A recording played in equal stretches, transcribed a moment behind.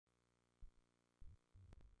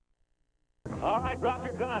All right, drop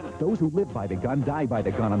your gun. Those who live by the gun die by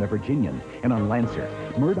the gun on the Virginian. And on Lancer,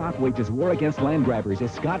 Murdoch wages war against land grabbers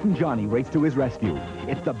as Scott and Johnny race to his rescue.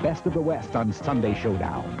 It's the best of the West on Sunday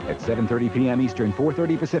Showdown at 7:30 p.m. Eastern,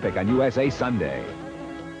 4:30 Pacific on USA Sunday.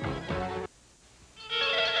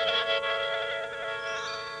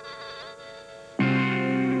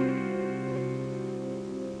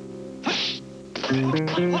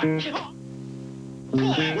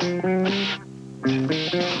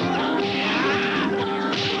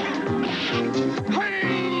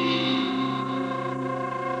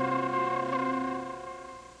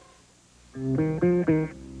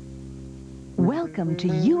 Welcome to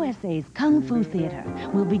USA's Kung Fu Theater.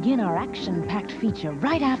 We'll begin our action-packed feature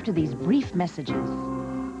right after these brief messages.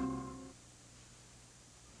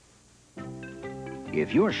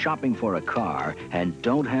 If you're shopping for a car and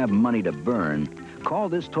don't have money to burn, call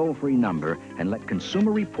this toll-free number and let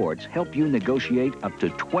Consumer Reports help you negotiate up to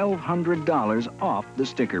 $1,200 off the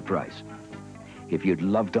sticker price. If you'd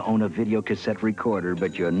love to own a video cassette recorder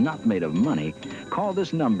but you're not made of money, call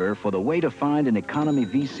this number for the way to find an economy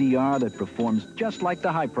VCR that performs just like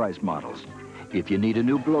the high-price models. If you need a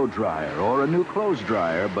new blow dryer or a new clothes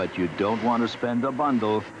dryer but you don't want to spend a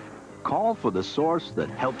bundle, call for the source that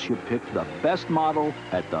helps you pick the best model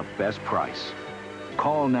at the best price.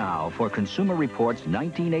 Call now for Consumer Reports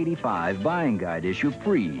 1985 Buying Guide issue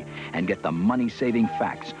free and get the money-saving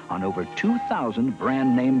facts on over 2,000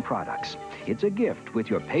 brand name products. It's a gift with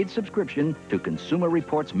your paid subscription to Consumer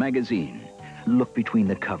Reports magazine. Look between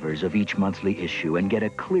the covers of each monthly issue and get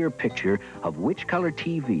a clear picture of which color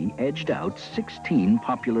TV edged out 16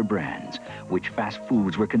 popular brands, which fast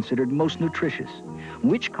foods were considered most nutritious,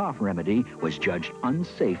 which cough remedy was judged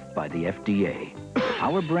unsafe by the FDA.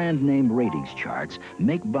 Our brand name ratings charts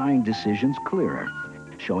make buying decisions clearer,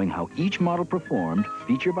 showing how each model performed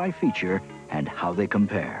feature by feature and how they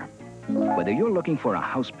compare. Whether you're looking for a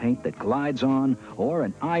house paint that glides on or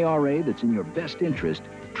an IRA that's in your best interest,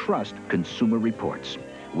 trust Consumer Reports.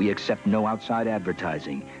 We accept no outside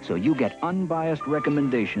advertising, so you get unbiased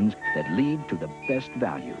recommendations that lead to the best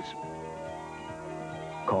values.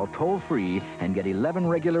 Call toll-free and get 11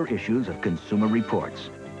 regular issues of Consumer Reports,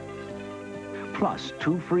 plus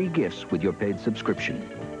 2 free gifts with your paid subscription.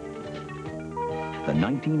 The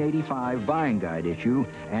 1985 Buying Guide issue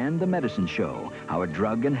and The Medicine Show, our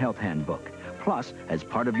drug and health handbook. Plus, as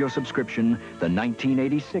part of your subscription, the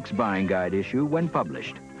 1986 Buying Guide issue when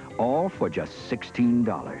published. All for just $16.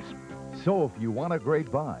 So if you want a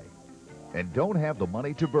great buy and don't have the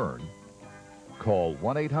money to burn, call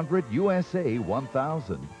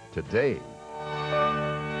 1-800-USA-1000 today.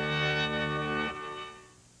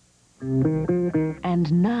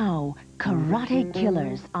 And now, Karate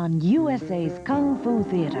Killers on USA's Kung Fu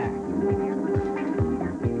Theater.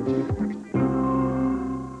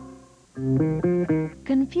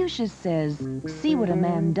 Confucius says, see what a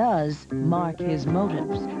man does, mark his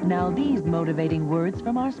motives. Now these motivating words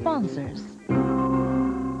from our sponsors.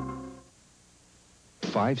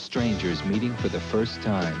 5 strangers meeting for the first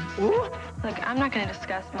time. Ooh. Look, I'm not going to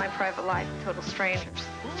discuss my private life with total strangers.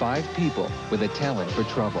 5 people with a talent for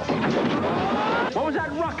trouble. What was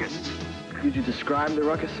that ruckus? Could you describe the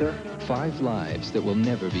ruckus, sir? 5 lives that will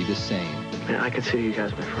never be the same. Man, I consider you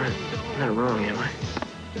guys my friends. I'm not wrong, am I?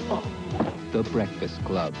 Oh. The Breakfast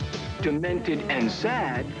Club. Demented and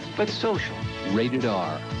sad, but social. Rated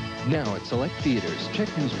R. Now at select theaters. Check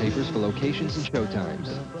newspapers for locations and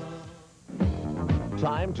showtimes.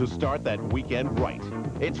 Time to start that weekend right.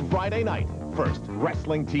 It's Friday night. First,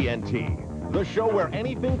 Wrestling TNT. The show where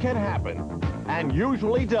anything can happen, and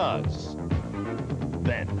usually does.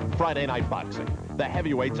 Then, Friday Night Boxing. The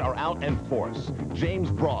heavyweights are out in force.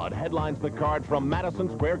 James Broad headlines the card from Madison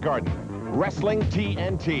Square Garden. Wrestling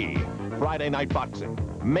TNT. Friday Night Boxing.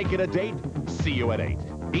 Make it a date. See you at 8.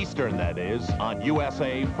 Eastern, that is, on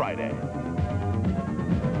USA Friday.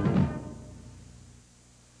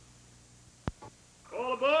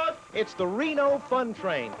 It's the Reno Fun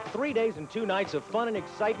Train. 3 days and 2 nights of fun and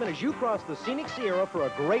excitement as you cross the scenic Sierra for a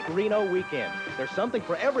great Reno weekend. There's something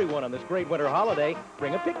for everyone on this great winter holiday.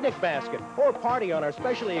 Bring a picnic basket or party on our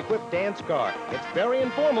specially equipped dance car. It's very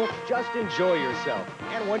informal. Just enjoy yourself.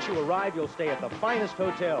 And once you arrive, you'll stay at the finest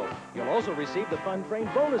hotels. You'll also receive the Fun Train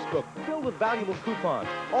bonus book filled with valuable coupons.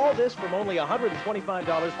 All this from only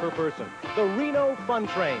 $125 per person. The Reno Fun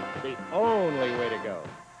Train, the only way to go.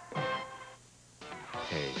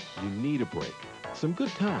 Hey, you need a break. Some good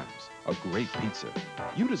times, a great pizza.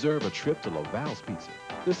 You deserve a trip to Laval's Pizza.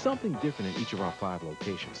 There's something different in each of our 5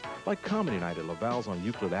 locations, like Comedy Night at Laval's on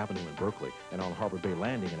Euclid Avenue in Berkeley and on Harbor Bay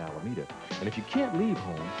Landing in Alameda. And if you can't leave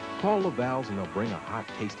home, call Laval's and they'll bring a hot,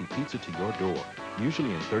 tasty pizza to your door.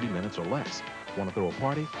 usually in 30 minutes or less. Want to throw a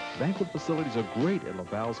party? Banquet facilities are great at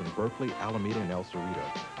Laval's in Berkeley, Alameda, and El Cerrito.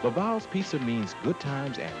 Laval's Pizza means good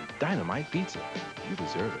times and dynamite pizza. You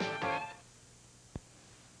deserve it.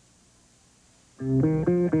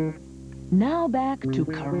 Now back to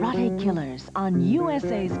Karate Killers on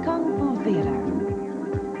USA's Kung Fu Theater.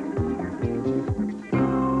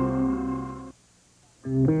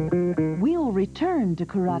 We'll return to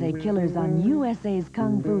Karate Killers on USA's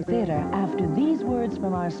Kung Fu Theater after these words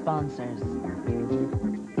from our sponsors.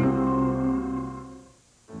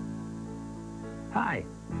 Hi.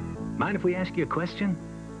 Mind if we ask you a question?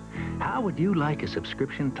 How would you like a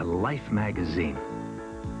subscription to Life magazine?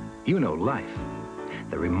 You know Life.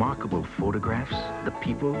 The remarkable photographs, the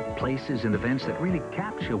people, places, and events that really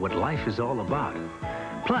capture what life is all about.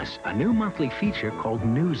 Plus, a new monthly feature called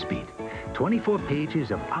Newsbeat. 24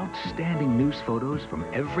 pages of outstanding news photos from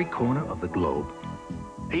every corner of the globe.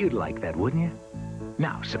 You'd like that, wouldn't you?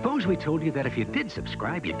 Now, suppose we told you that if you did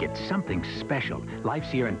subscribe, you'd get something special.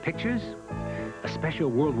 Life's Year in Pictures, a special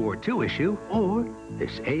World War II issue, or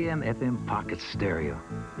this AM/FM pocket stereo.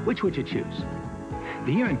 Which would you choose?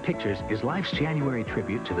 The Year in Pictures is Life's January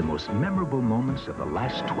tribute to the most memorable moments of the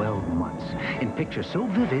last 12 months. In pictures so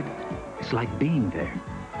vivid, it's like being there.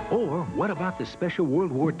 Or what about the special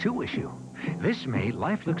World War II issue? This May,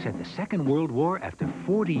 Life looks at the Second World War after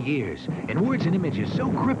 40 years. In words and images so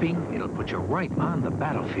gripping, it'll put you right on the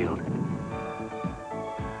battlefield.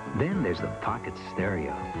 Then there's the pocket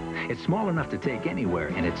stereo. It's small enough to take anywhere,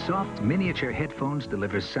 and its soft miniature headphones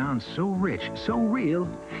deliver sound so rich, so real,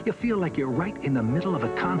 you feel like you're right in the middle of a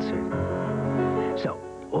concert. So,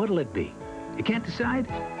 what'll it be? You can't decide?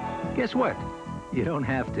 Guess what? You don't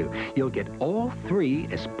have to. You'll get all three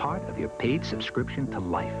as part of your paid subscription to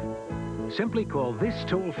Life. Simply call this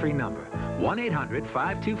toll-free number,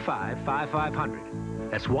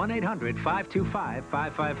 1-800-525-5500. That's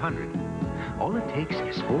 1-800-525-5500. All it takes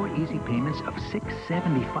is 4 easy payments of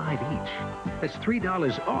 $6.75 each. That's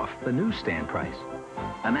 $3 off the newsstand price.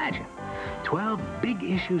 Imagine, 12 big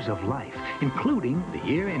issues of Life, including the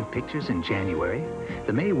Year in Pictures in January,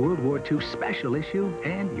 the May World War II special issue,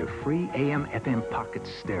 and your free AM/FM pocket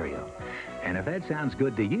stereo. And if that sounds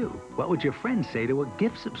good to you, what would your friends say to a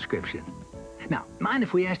gift subscription? Now, mind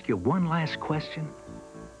if we ask you one last question?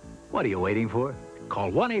 What are you waiting for?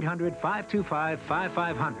 Call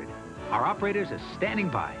 1-800-525-5500. Our operators are standing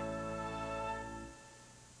by.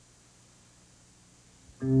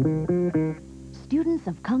 Students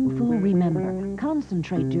of Kung Fu, remember,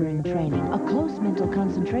 concentrate during training. A close mental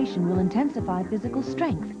concentration will intensify physical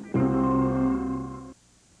strength.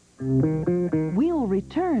 We'll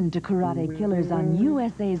return to Karate Killers on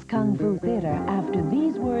USA's Kung Fu Theater after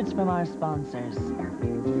these words from our sponsors.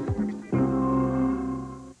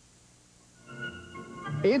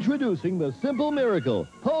 Introducing the simple miracle,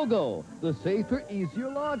 Pogo, the safer, easier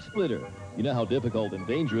log splitter. You know how difficult and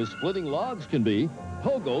dangerous splitting logs can be?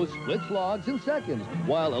 Pogo splits logs in seconds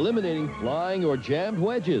while eliminating flying or jammed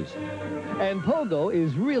wedges. And Pogo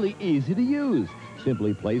is really easy to use.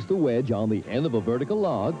 Simply place the wedge on the end of a vertical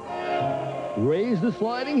log, raise the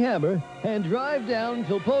sliding hammer, and drive down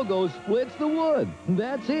until Pogo splits the wood.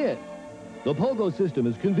 That's it. The Pogo system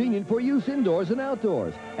is convenient for use indoors and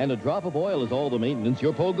outdoors, and a drop of oil is all the maintenance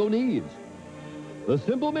your Pogo needs. The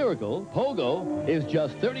simple miracle, Pogo, is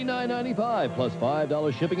just $39.95 plus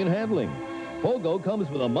 $5 shipping and handling. Pogo comes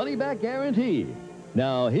with a money-back guarantee.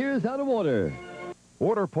 Now, here's how to order.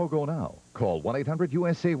 Order Pogo now. Call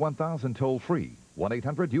 1-800-USA-1000 toll-free.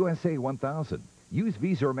 1-800-USA-1000. Use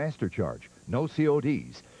Visa or MasterCharge. No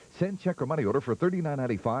CODs. Send check or money order for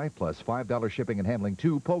 $39.95 plus $5 shipping and handling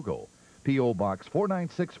to Pogo. P.O. Box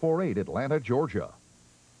 49648, Atlanta, Georgia.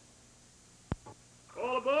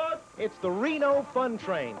 All aboard! It's the Reno Fun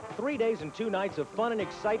Train. 3 days and 2 nights of fun and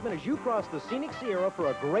excitement as you cross the scenic Sierra for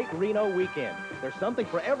a great Reno weekend. There's something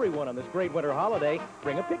for everyone on this great winter holiday.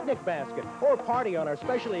 Bring a picnic basket or party on our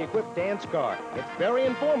specially equipped dance car. It's very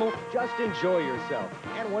informal. Just enjoy yourself.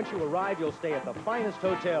 And once you arrive, you'll stay at the finest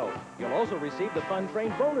hotel. You'll also receive the Fun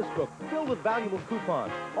Train bonus book filled with valuable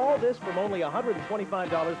coupons. All this from only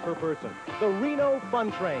 $125 per person. The Reno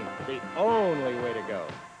Fun Train, the only way to go.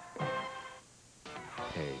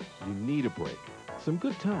 Hey, you need a break. Some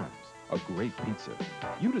good times. A great pizza.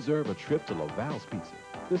 You deserve a trip to Laval's Pizza.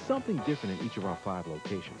 There's something different in each of our 5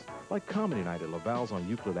 locations, like Comedy Night at Laval's on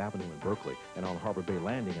Euclid Avenue in Berkeley and on Harbor Bay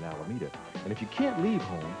Landing in Alameda. And if you can't leave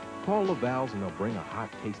home, call Laval's and they'll bring a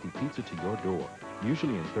hot, tasty pizza to your door,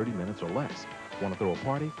 usually in 30 minutes or less. Want to throw a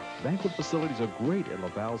party? Banquet facilities are great at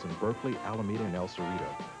Laval's in Berkeley, Alameda, and El Cerrito.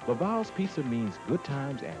 Laval's Pizza means good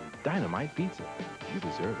times and dynamite pizza. You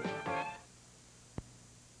deserve it.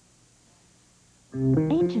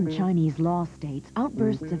 Ancient Chinese law states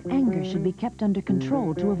outbursts of anger should be kept under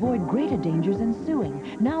control to avoid greater dangers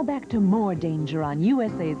ensuing. Now back to more danger on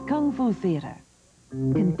USA's Kung Fu Theater.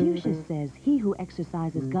 Confucius says he who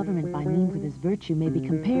exercises government by means of his virtue may be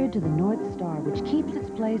compared to the North Star, which keeps its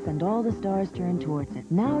place and all the stars turn towards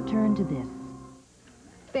it. Now turn to this.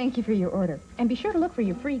 Thank you for your order. And be sure to look for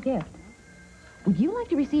your free gift. Would you like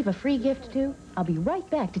to receive a free gift, too? I'll be right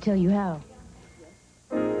back to tell you how.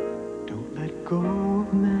 Don't let go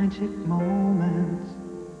of magic moments.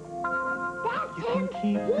 You can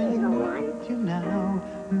keep them with you now.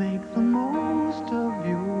 Make the most of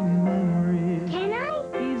your memories. Can I?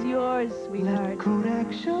 He's yours, sweetheart. Let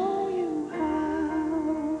Kodak show you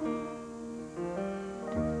how.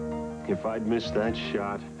 If I'd missed that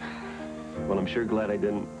shot, well, I'm sure glad I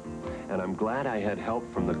didn't. And I'm glad I had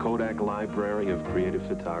help from the Kodak Library of Creative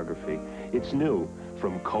Photography. It's new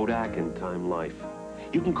from Kodak and Time Life.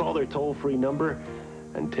 You can call their toll-free number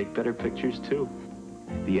and take better pictures, too.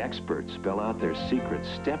 The experts spell out their secrets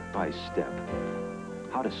step by step.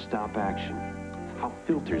 How to stop action, how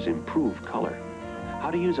filters improve color,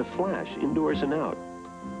 how to use a flash indoors and out.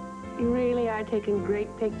 You really are taking great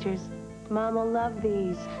pictures. Mom will love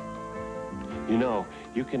these. You know,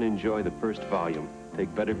 you can enjoy the first volume,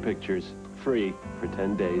 take better pictures, free for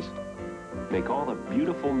 10 days. Make all the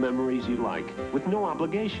beautiful memories you like with no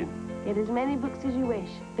obligation. Get as many books as you wish,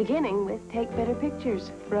 beginning with Take Better Pictures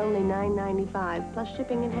for only $9.95, plus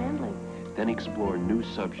shipping and handling. Then explore new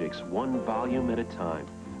subjects, one volume at a time,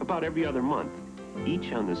 about every other month,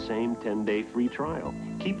 each on the same 10-day free trial.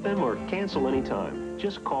 Keep them or cancel anytime.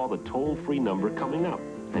 Just call the toll-free number coming up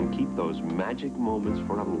and keep those magic moments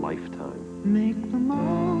for a lifetime. Make the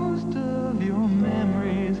most of your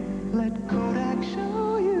memories. Let Kodak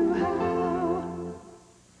show you how.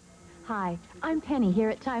 Hi, I'm Penny here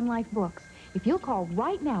at Time Life Books. If you'll call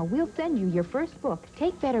right now, we'll send you your first book,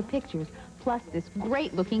 Take Better Pictures, plus this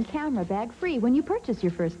great-looking camera bag free when you purchase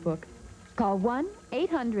your first book. Call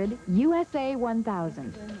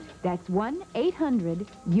 1-800-USA-1000. That's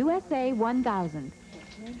 1-800-USA-1000.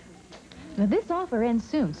 Now, this offer ends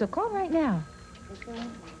soon, so call right now.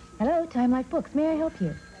 Hello, Time Life Books. May I help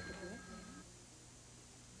you?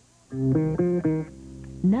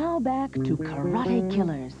 Now back to Karate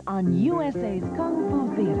Killers on USA's Kung Fu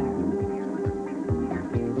Theater.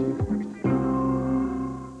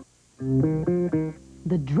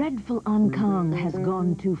 The dreadful Ong Kong has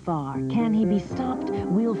gone too far. Can he be stopped?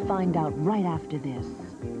 We'll find out right after this.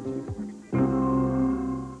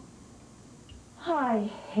 I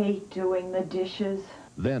hate doing the dishes.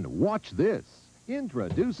 Then watch this.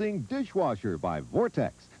 Introducing Dishwasher by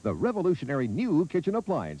Vortex, the revolutionary new kitchen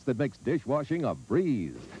appliance that makes dishwashing a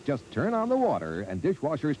breeze. Just turn on the water, and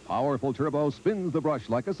Dishwasher's powerful turbo spins the brush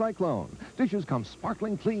like a cyclone. Dishes come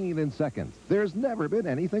sparkling clean in seconds. There's never been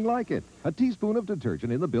anything like it. A teaspoon of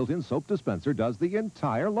detergent in the built-in soap dispenser does the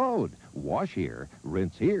entire load. Wash here,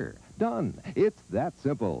 rinse here. Done. It's that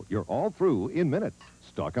simple. You're all through in minutes.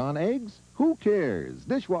 Stuck on eggs? Who cares?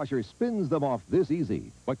 Dishwasher spins them off this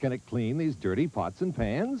easy. But can it clean these dirty pots and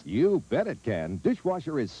pans? You bet it can.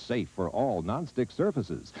 Dishwasher is safe for all non-stick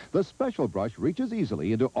surfaces. The special brush reaches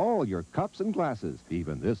easily into all your cups and glasses,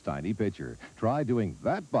 even this tiny pitcher. Try doing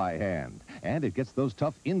that by hand. And it gets those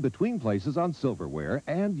tough in-between places on silverware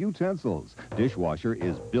and utensils. Dishwasher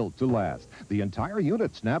is built to last. The entire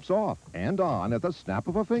unit snaps off and on at the snap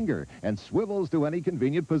of a finger and swivels to any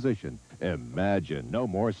convenient position. Imagine no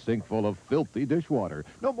more sink full of filthy dishwater,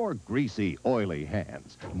 no more greasy, oily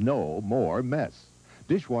hands, no more mess.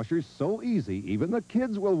 Dishwasher's so easy, even the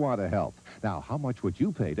kids will want to help. Now, how much would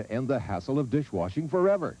you pay to end the hassle of dishwashing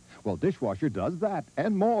forever? Well, Dishwasher does that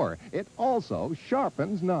and more. It also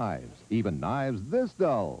sharpens knives, even knives this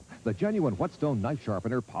dull. The genuine Whetstone knife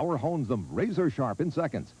sharpener power hones them razor sharp in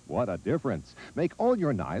seconds. What a difference. Make all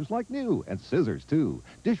your knives like new, and scissors, too.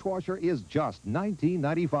 Dishwasher is just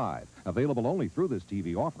 $19.95. Available only through this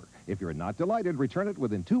TV offer. If you're not delighted, return it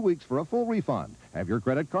within 2 weeks for a full refund. Have your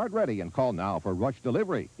credit card ready and call now for rush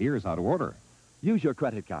delivery. Here's how to order. Use your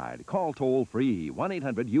credit card. Call toll-free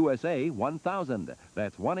 1-800-USA-1000.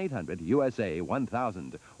 That's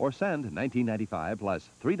 1-800-USA-1000. Or send $19.95 plus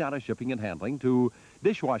 $3 shipping and handling to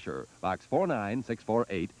Dishwasher, Box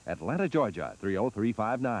 49648, Atlanta, Georgia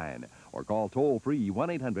 30359. Or call toll-free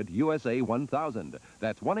 1-800-USA-1000.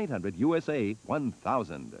 That's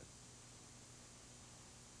 1-800-USA-1000.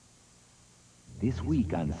 This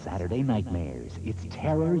week on Saturday Nightmares, it's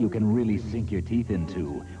terror you can really sink your teeth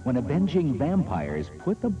into when avenging vampires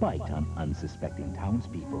put the bite on unsuspecting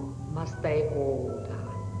townspeople. Must they all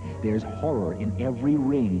die? There's horror in every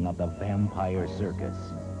ring of the vampire circus.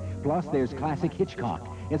 Plus, there's classic Hitchcock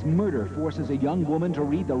as murder forces a young woman to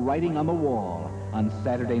read the writing on the wall on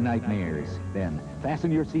Saturday Nightmares. Then,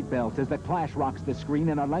 fasten your seatbelts as The Clash rocks the screen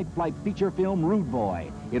in a Night Flight feature film, Rude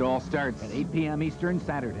Boy. It all starts at 8 p.m. Eastern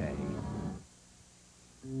Saturday.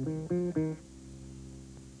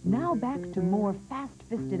 Now back to more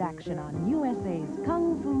fast-fisted action on USA's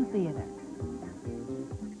Kung Fu Theater.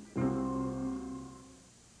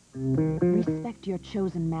 Respect your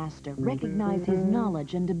chosen master. Recognize his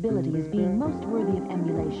knowledge and ability as being most worthy of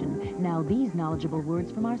emulation. Now these knowledgeable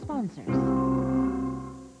words from our sponsors.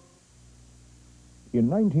 In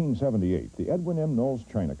 1978, the Edwin M. Knowles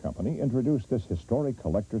China Company introduced this historic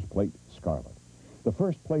collector's plate, Scarlet. The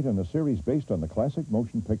first plate in a series based on the classic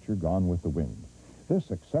motion picture Gone with the Wind.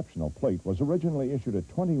 This exceptional plate was originally issued at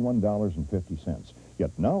 $21.50,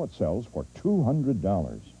 yet now it sells for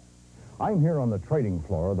 $200. I'm here on the trading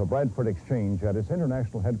floor of the Bradford Exchange at its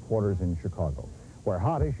international headquarters in Chicago, where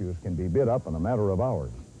hot issues can be bid up in a matter of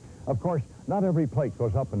hours. Of course, not every plate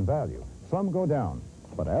goes up in value. Some go down.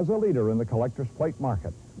 But as a leader in the collector's plate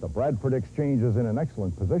market, the Bradford Exchange is in an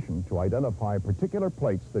excellent position to identify particular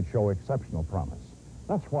plates that show exceptional promise.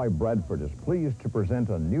 That's why Bradford is pleased to present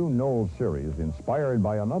a new Knowles series inspired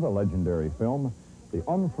by another legendary film, the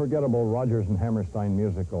unforgettable Rodgers and Hammerstein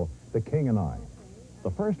musical, The King and I.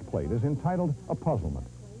 The first plate is entitled A Puzzlement.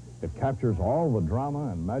 It captures all the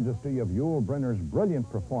drama and majesty of Yul Brynner's brilliant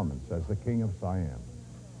performance as the King of Siam.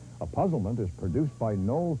 A Puzzlement is produced by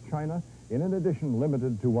Knowles China in an edition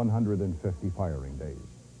limited to 150 firing days.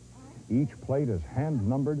 Each plate is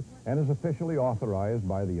hand-numbered and is officially authorized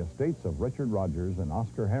by the estates of Richard Rodgers and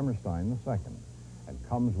Oscar Hammerstein II, and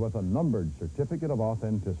comes with a numbered certificate of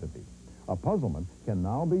authenticity. A Puzzlement can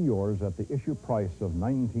now be yours at the issue price of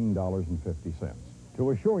 $19.50.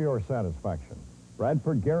 To assure your satisfaction,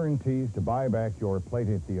 Bradford guarantees to buy back your plate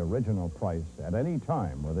at the original price at any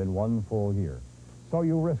time within 1 full year, so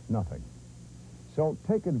you risk nothing. So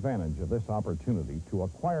take advantage of this opportunity to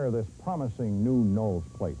acquire this promising new Knowles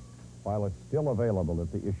plate while it's still available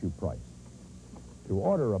at the issue price. To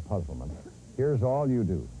order a Puzzlement, here's all you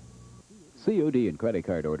do. COD and credit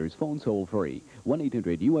card orders, phone toll free,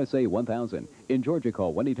 1-800-USA-1000. In Georgia,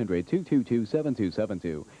 call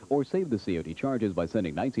 1-800-222-7272. Or save the COD charges by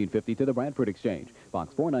sending $19.50 to the Bradford Exchange,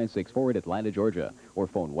 Box 4964 in Atlanta, Georgia. Or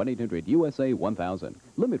phone 1-800-USA-1000.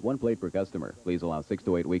 Limit 1 plate per customer. Please allow 6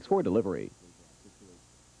 to 8 weeks for delivery.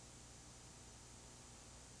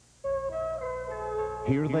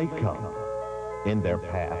 Here they come. In their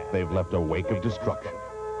path, they've left a wake of destruction.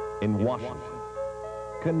 In Washington,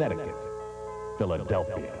 Connecticut,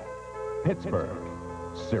 Philadelphia, Pittsburgh,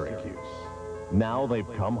 Syracuse. Now they've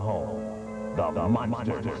come home. The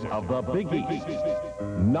monsters of the Big East.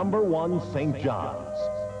 #1 St. John's,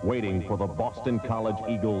 waiting for the Boston College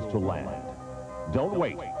Eagles to land. Don't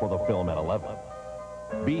wait for the film at 11.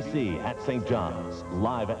 BC at St. John's,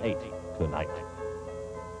 live at 8 tonight.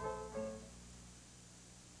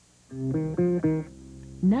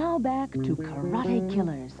 Now back to Karate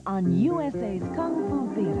Killers on USA's Kung Fu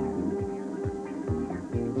Theater.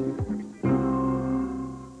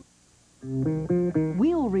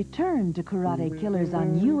 We'll return to Karate Killers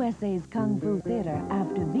on USA's Kung Fu Theater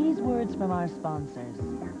after these words from our sponsors.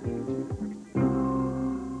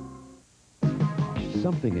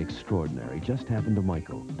 Something extraordinary just happened to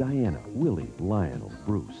Michael, Diana, Willie, Lionel,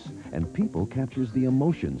 Bruce, and People captures the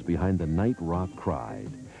emotions behind the night rock cried.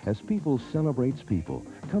 As People celebrates people,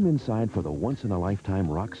 come inside for the once-in-a-lifetime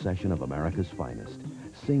rock session of America's finest.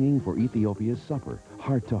 Singing for Ethiopia's supper,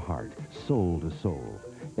 heart to heart, soul to soul.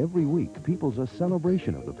 Every week, People's a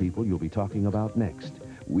celebration of the people you'll be talking about next.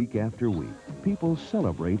 Week after week, People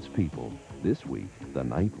celebrates people. This week, the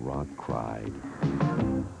night rock cried.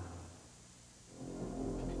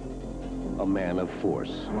 A man of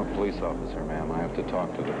force. I'm a police officer, ma'am. I have to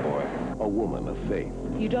talk to the boy. A woman of faith.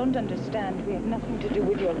 You don't understand. We have nothing to do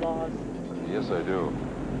with your laws. Yes, I do.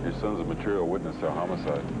 Your son's a material witness to a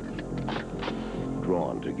homicide.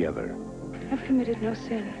 Drawn together. I've committed no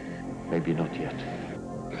sin. Maybe not yet.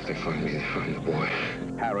 If they find me, they find the boy.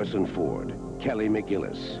 Harrison Ford, Kelly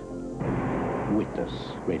McGillis. Witness,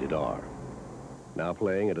 rated R. Now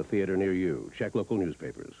playing at a theater near you. Check local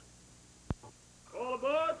newspapers.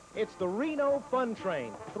 It's the Reno Fun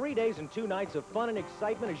Train. 3 days and 2 nights of fun and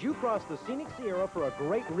excitement as you cross the scenic Sierra for a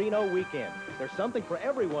great Reno weekend. There's something for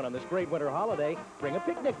everyone on this great winter holiday. Bring a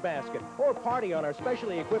picnic basket or party on our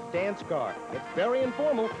specially equipped dance car. It's very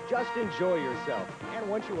informal. Just enjoy yourself. And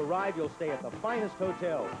once you arrive, you'll stay at the finest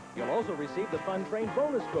hotels. You'll also receive the Fun Train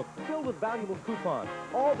bonus book filled with valuable coupons.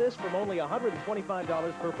 All this from only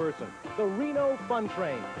 $125 per person. The Reno Fun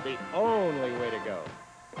Train, the only way to go.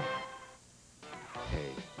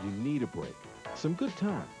 Hey, you need a break. some good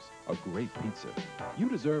times, a great pizza. You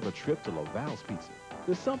deserve a trip to Laval's Pizza.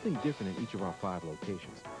 There's something different in each of our 5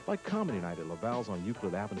 locations, like Comedy Night at Laval's on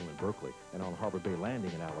Euclid Avenue in Berkeley and on Harbor Bay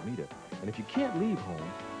Landing in Alameda. And if you can't leave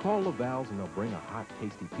home, call Laval's and they'll bring a hot,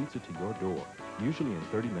 tasty pizza to your door, usually in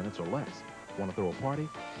 30 minutes or less. Want to throw a party?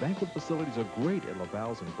 Banquet facilities are great at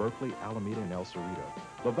Laval's in Berkeley, Alameda, and El Cerrito.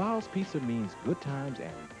 Laval's Pizza means good times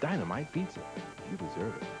and dynamite pizza. You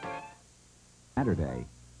deserve it. Saturday.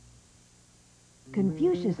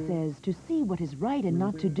 Confucius says to see what is right and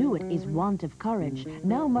not to do it is want of courage.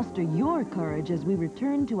 Now muster your courage as we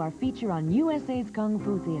return to our feature on USA's Kung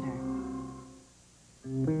Fu Theater.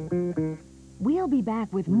 We'll be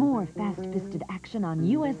back with more fast-fisted action on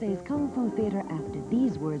USA's Kung Fu Theater after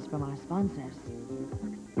these words from our sponsors.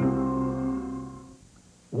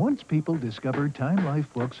 Once people discovered Time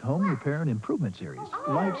Life Books' Home Repair and Improvement Series,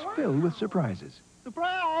 life's filled with surprises.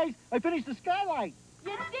 Surprise! I finished the skylight.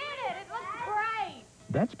 You did it! It looks great!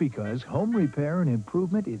 That's because home repair and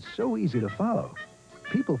improvement is so easy to follow.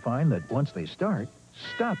 People find that once they start,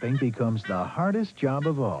 stopping becomes the hardest job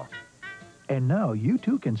of all. And now you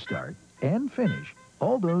too can start and finish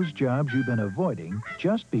all those jobs you've been avoiding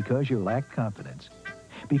just because you lack confidence.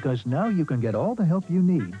 Because now you can get all the help you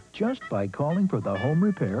need just by calling for the Home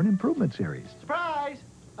Repair and Improvement Series. Surprise!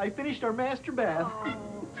 I finished our master bath.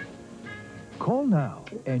 Call now,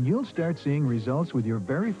 and you'll start seeing results with your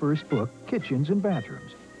very first book, Kitchens and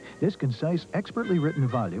Bathrooms. This concise, expertly written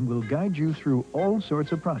volume will guide you through all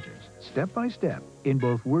sorts of projects, step by step, in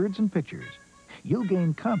both words and pictures. You'll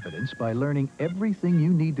gain confidence by learning everything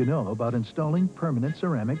you need to know about installing permanent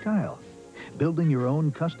ceramic tile, building your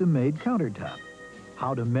own custom-made countertop,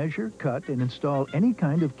 how to measure, cut, and install any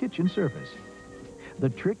kind of kitchen surface, the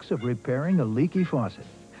tricks of repairing a leaky faucet.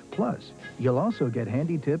 Plus, you'll also get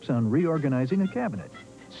handy tips on reorganizing a cabinet,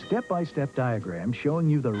 step-by-step diagrams showing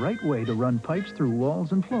you the right way to run pipes through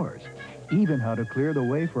walls and floors, even how to clear the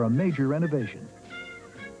way for a major renovation.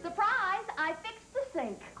 Surprise! I fixed the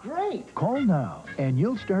sink. Great! Call now, and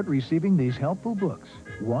you'll start receiving these helpful books,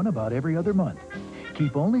 one about every other month.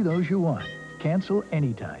 Keep only those you want. Cancel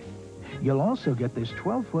anytime. You'll also get this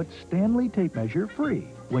 12-foot Stanley tape measure free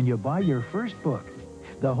when you buy your first book,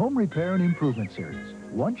 the Home Repair and Improvement Series.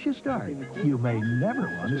 Once you start, you may never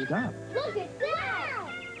want to stop. Look at that!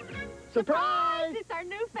 Surprise! It's our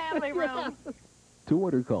new family room. To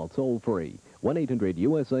order, call toll-free,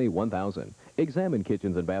 1-800-USA-1000. Examine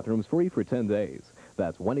kitchens and bathrooms free for 10 days.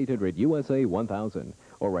 That's 1-800-USA-1000.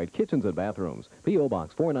 Or write Kitchens and Bathrooms, P.O.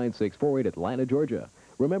 Box 49648, Atlanta, Georgia.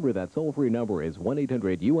 Remember, that toll-free number is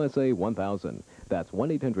 1-800-USA-1000. That's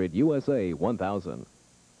 1-800-USA-1000.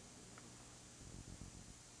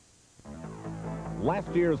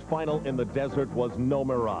 Last year's final in the desert was no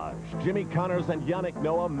mirage. Jimmy Connors and Yannick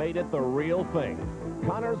Noah made it the real thing.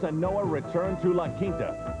 Connors and Noah return to La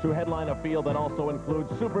Quinta to headline a field that also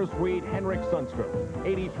includes super Swede Henrik Sundstrom,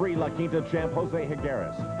 83 La Quinta champ Jose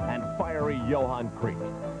Higueras, and fiery Johan Creek.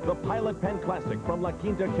 The Pilot Pen Classic from La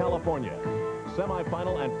Quinta, California.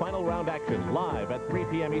 Semi-final and final round action live at 3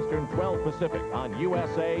 p.m. Eastern, 12 Pacific on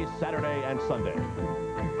USA Saturday and Sunday.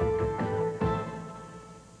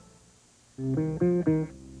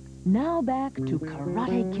 Now back to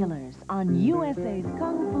Karate Killers on USA's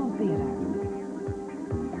Kung Fu Theater.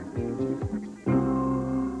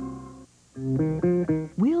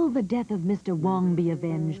 Will the death of Mr. Wong be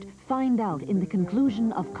avenged? Find out in the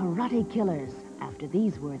conclusion of Karate Killers after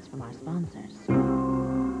these words from our sponsors.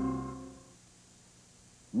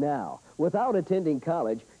 Now, without attending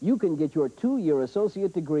college, you can get your 2-year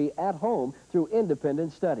associate degree at home through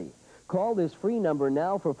independent study. Call this free number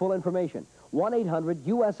now for full information,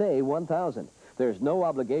 1-800-USA-1000. There's no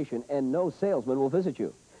obligation and no salesman will visit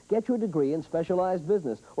you. Get your degree in specialized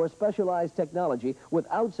business or specialized technology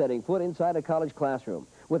without setting foot inside a college classroom,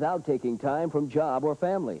 without taking time from job or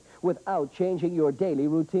family, without changing your daily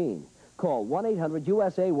routine. Call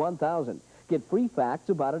 1-800-USA-1000. Get free facts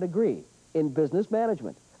about a degree in business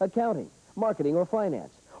management, accounting, marketing, or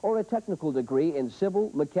finance, or a technical degree in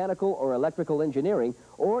civil, mechanical, or electrical engineering,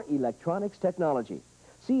 or electronics technology.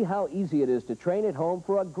 See how easy it is to train at home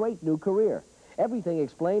for a great new career. Everything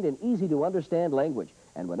explained in easy-to-understand language.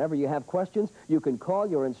 And whenever you have questions, you can call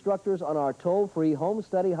your instructors on our toll-free home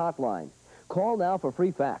study hotline. Call now for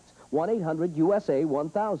free facts,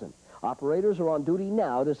 1-800-USA-1000. Operators are on duty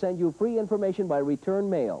now to send you free information by return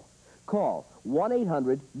mail. Call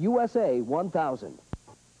 1-800-USA-1000.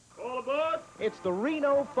 All aboard! It's the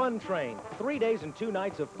Reno Fun Train. 3 days and 2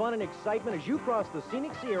 nights of fun and excitement as you cross the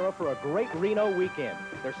scenic Sierra for a great Reno weekend.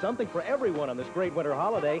 There's something for everyone on this great winter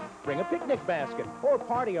holiday. Bring a picnic basket or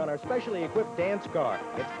party on our specially equipped dance car.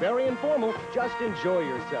 It's very informal. Just enjoy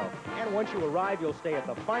yourself. And once you arrive, you'll stay at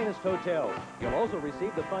the finest hotels. You'll also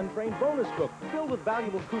receive the Fun Train bonus book filled with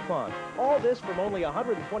valuable coupons. All this from only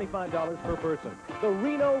 $125 per person. The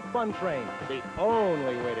Reno Fun Train, the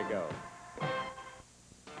only way to go.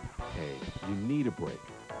 Hey, you need a break.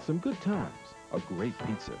 Some good times. A great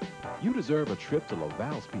pizza. You deserve a trip to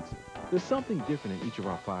Laval's Pizza. There's something different in each of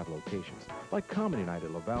our 5 locations, like Comedy Night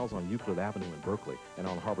at Laval's on Euclid Avenue in Berkeley and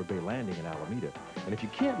on Harbor Bay Landing in Alameda. And if you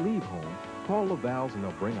can't leave home, call Laval's and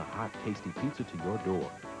they'll bring a hot, tasty pizza to your door,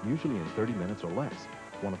 usually in 30 minutes or less.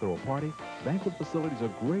 Want to throw a party? Banquet facilities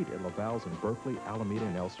are great at Laval's in Berkeley, Alameda,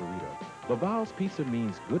 and El Cerrito. Laval's Pizza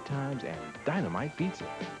means good times and dynamite pizza.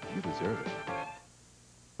 You deserve it.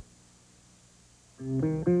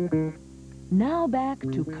 Now back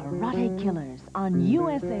to Karate Killers on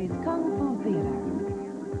USA's Kung Fu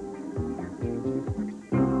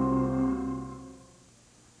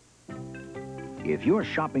Theater. If you're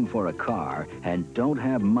shopping for a car and don't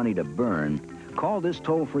have money to burn, call this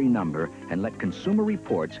toll-free number and let Consumer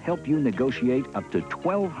Reports help you negotiate up to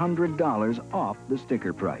 $1,200 off the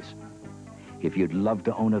sticker price. If you'd love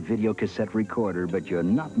to own a video cassette recorder but you're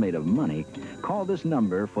not made of money, call this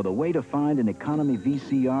number for the way to find an economy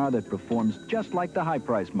VCR that performs just like the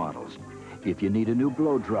high-price models. If you need a new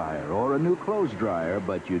blow dryer or a new clothes dryer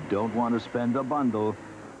but you don't want to spend a bundle,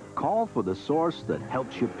 call for the source that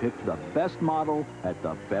helps you pick the best model at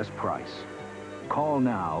the best price. Call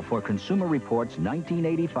now for Consumer Reports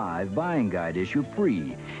 1985 Buying Guide issue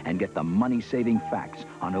free and get the money-saving facts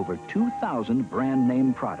on over 2,000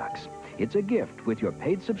 brand-name products. It's a gift with your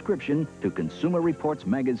paid subscription to Consumer Reports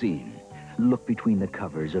magazine. Look between the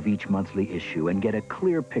covers of each monthly issue and get a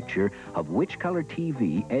clear picture of which color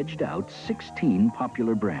TV edged out 16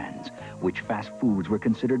 popular brands, which fast foods were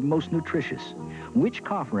considered most nutritious, which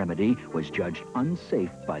cough remedy was judged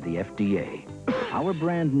unsafe by the FDA. Our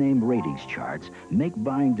brand name ratings charts make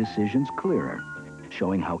buying decisions clearer,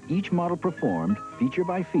 showing how each model performed feature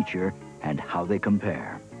by feature and how they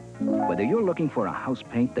compare. Whether you're looking for a house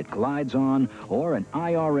paint that glides on or an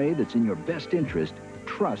IRA that's in your best interest,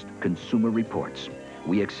 trust Consumer Reports.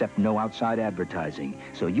 We accept no outside advertising,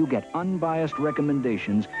 so you get unbiased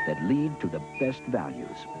recommendations that lead to the best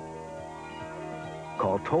values.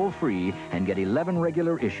 Call toll-free and get 11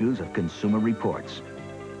 regular issues of Consumer Reports,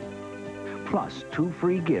 plus 2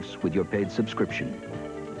 free gifts with your paid subscription.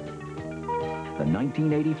 The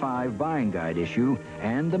 1985 Buying Guide issue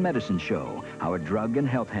and the Medicine Show, our drug and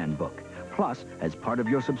health handbook. Plus, as part of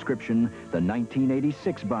your subscription, the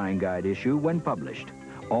 1986 Buying Guide issue when published.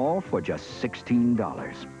 All for just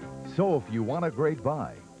 $16. So if you want a great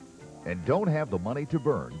buy and don't have the money to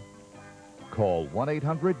burn, call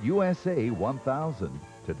 1-800-USA-1000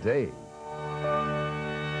 today.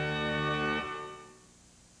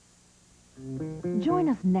 Join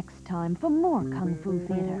us next time for more Kung Fu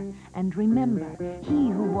Theater. And remember, he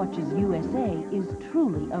who watches USA is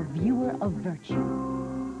truly a viewer of virtue.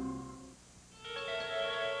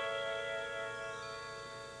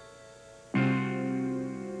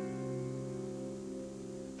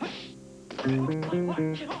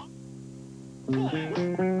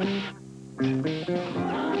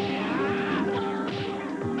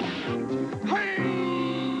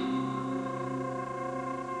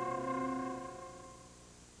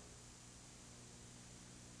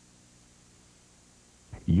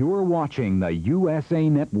 You're watching the USA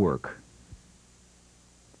Network.